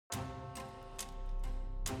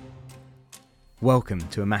Welcome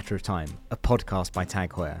to A Matter of Time, a podcast by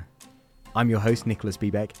TAG Heuer. I'm your host Nicholas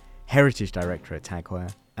Biebeck, Heritage Director at TAG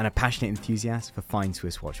Heuer, and a passionate enthusiast for fine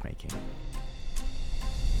Swiss watchmaking.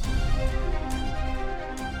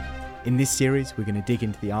 In this series, we're going to dig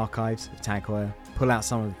into the archives of TAG Heuer, pull out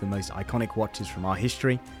some of the most iconic watches from our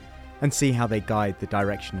history, and see how they guide the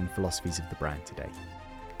direction and philosophies of the brand today.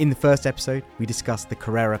 In the first episode, we discussed the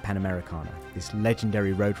Carrera Panamericana, this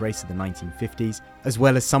legendary road race of the 1950s, as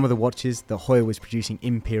well as some of the watches that Heuer was producing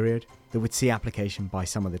in period that would see application by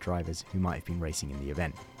some of the drivers who might have been racing in the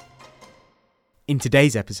event. In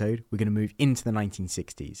today's episode, we're going to move into the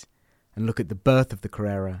 1960s and look at the birth of the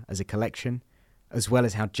Carrera as a collection, as well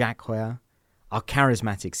as how Jack Heuer, our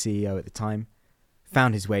charismatic CEO at the time,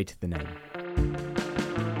 found his way to the name.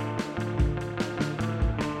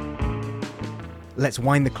 Let's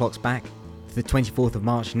wind the clocks back to the 24th of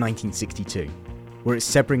March 1962. We're at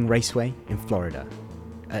Sebring Raceway in Florida,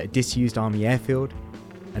 at a disused Army airfield,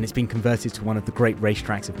 and it's been converted to one of the great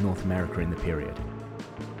racetracks of North America in the period.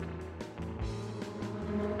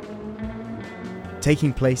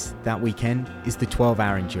 Taking place that weekend is the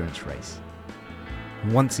 12-hour endurance race.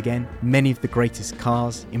 Once again, many of the greatest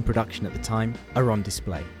cars in production at the time are on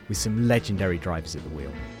display, with some legendary drivers at the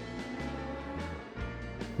wheel.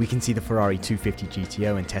 We can see the Ferrari 250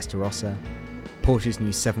 GTO and Testarossa, Porsche's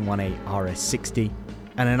new 718 RS60,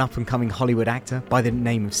 and an up-and-coming Hollywood actor by the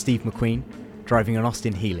name of Steve McQueen driving an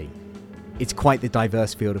Austin Healey. It's quite the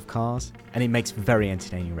diverse field of cars, and it makes for very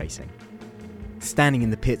entertaining racing. Standing in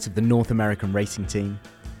the pits of the North American racing team,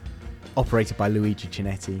 operated by Luigi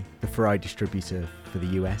Cinetti, the Ferrari distributor for the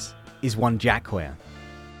US, is one Jack Heuer.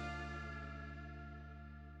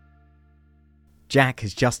 Jack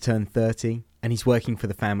has just turned 30, and he's working for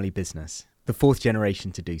the family business, the fourth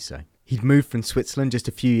generation to do so. He'd moved from Switzerland just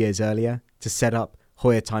a few years earlier to set up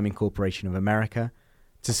Heuer Timing Corporation of America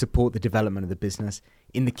to support the development of the business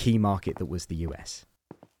in the key market that was the US.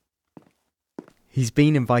 He's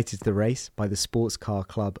been invited to the race by the Sports Car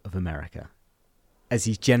Club of America, as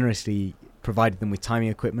he's generously provided them with timing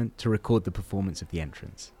equipment to record the performance of the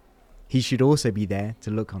entrants. He should also be there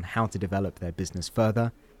to look on how to develop their business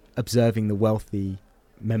further, observing the wealthy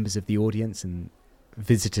members of the audience and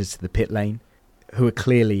visitors to the pit lane, who are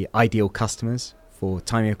clearly ideal customers for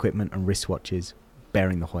timing equipment and wristwatches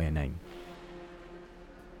bearing the Heuer name.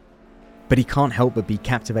 But he can't help but be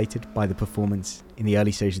captivated by the performance in the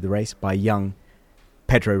early stage of the race by young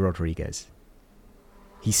Pedro Rodriguez.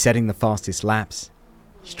 He's setting the fastest laps,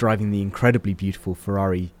 he's driving the incredibly beautiful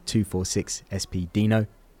Ferrari 246 SP Dino,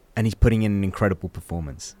 and he's putting in an incredible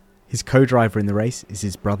performance. His co-driver in the race is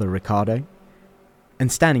his brother Ricardo,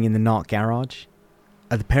 and standing in the NARC garage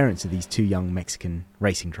are the parents of these two young Mexican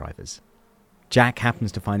racing drivers. Jack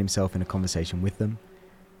happens to find himself in a conversation with them,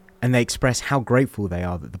 and they express how grateful they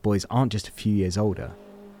are that the boys aren't just a few years older,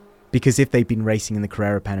 because if they'd been racing in the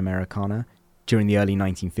Carrera Panamericana during the early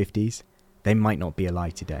 1950s, they might not be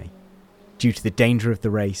alive today. Due to the danger of the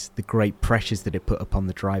race, the great pressures that it put upon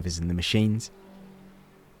the drivers and the machines,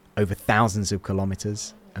 over thousands of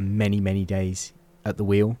kilometres and many, many days at the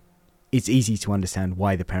wheel, it's easy to understand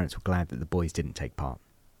why the parents were glad that the boys didn't take part.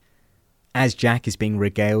 As Jack is being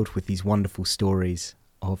regaled with these wonderful stories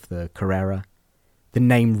of the Carrera, the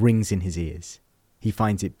name rings in his ears. He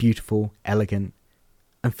finds it beautiful, elegant,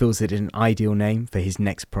 and feels it is an ideal name for his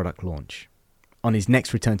next product launch. On his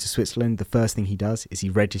next return to Switzerland, the first thing he does is he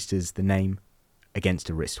registers the name against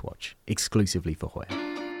a wristwatch, exclusively for Heuer.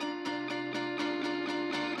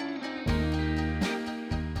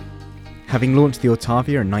 Having launched the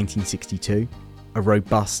Otavia in 1962, a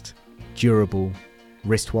robust, durable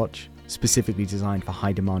wristwatch specifically designed for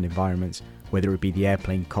high-demand environments, whether it be the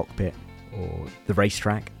airplane cockpit or the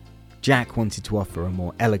racetrack, Jack wanted to offer a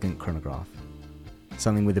more elegant chronograph,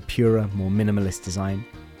 something with a purer, more minimalist design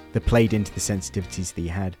that played into the sensitivities that he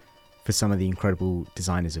had for some of the incredible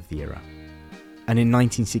designers of the era. And in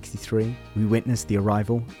 1963, we witnessed the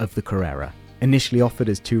arrival of the Carrera, initially offered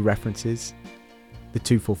as two references, the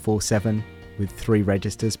 2447 with 3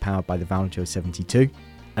 registers powered by the Valjo 72,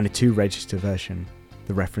 and a 2-register version,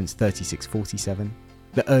 the reference 3647.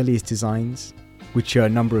 The earliest designs would show a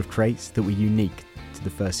number of traits that were unique to the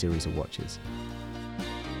first series of watches.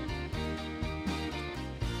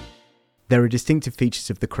 There are distinctive features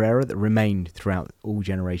of the Carrera that remained throughout all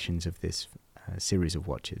generations of this series of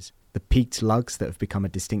watches. The peaked lugs that have become a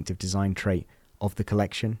distinctive design trait of the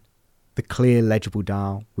collection, the clear legible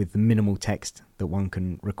dial with the minimal text that one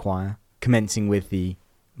can require, commencing with the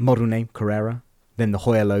model name Carrera, then the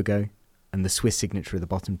Heuer logo and the Swiss signature at the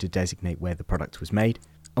bottom to designate where the product was made,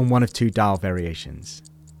 and one of 2 dial variations,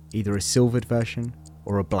 either a silvered version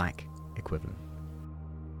or a black equivalent.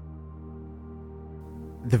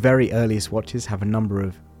 The very earliest watches have a number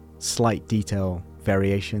of slight detail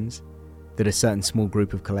variations that a certain small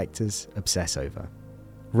group of collectors obsess over.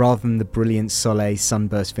 Rather than the brilliant soleil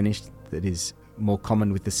sunburst finish that is more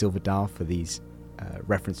common with the silver dial for these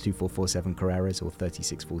reference 2447 Carreras or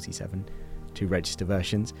 3647 to register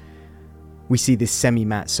versions, we see this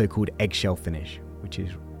semi-matte so-called eggshell finish, which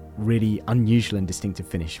is really unusual and distinctive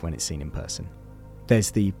finish when it's seen in person.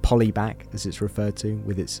 There's the poly back, as it's referred to,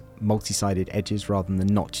 with its multi-sided edges rather than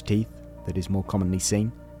the notched teeth that is more commonly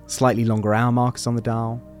seen. Slightly longer hour markers on the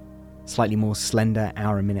dial, slightly more slender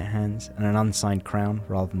hour and minute hands, and an unsigned crown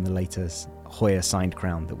rather than the later Heuer signed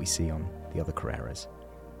crown that we see on the other Carreras.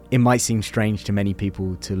 It might seem strange to many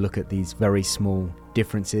people to look at these very small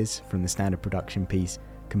differences from the standard production piece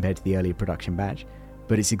compared to the earlier production batch,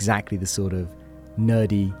 but it's exactly the sort of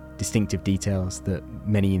nerdy, distinctive details that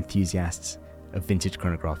many enthusiasts of vintage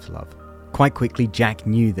chronographs love. Quite quickly, Jack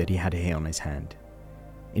knew that he had a hit on his hand.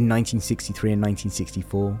 In 1963 and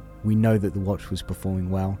 1964, we know that the watch was performing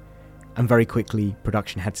well, and very quickly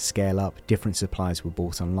production had to scale up, different suppliers were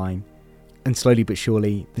bought online, and slowly but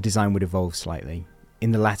surely the design would evolve slightly.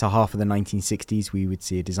 In the latter half of the 1960s, we would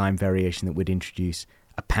see a design variation that would introduce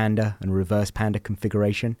a Panda and Reverse Panda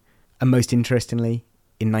configuration, and most interestingly,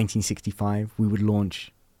 in 1965, we would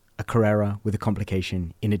launch a Carrera with a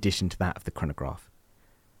complication in addition to that of the chronograph.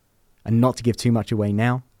 And not to give too much away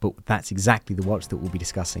now, but that's exactly the watch that we'll be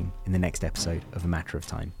discussing in the next episode of A Matter of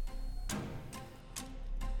Time.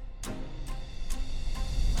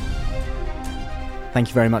 Thank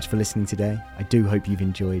you very much for listening today. I do hope you've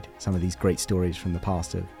enjoyed some of these great stories from the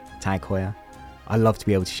past of TAG Heuer. I love to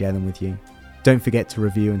be able to share them with you. Don't forget to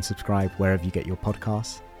review and subscribe wherever you get your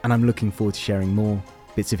podcasts, and I'm looking forward to sharing more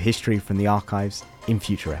bits of history from the archives in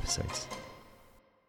future episodes.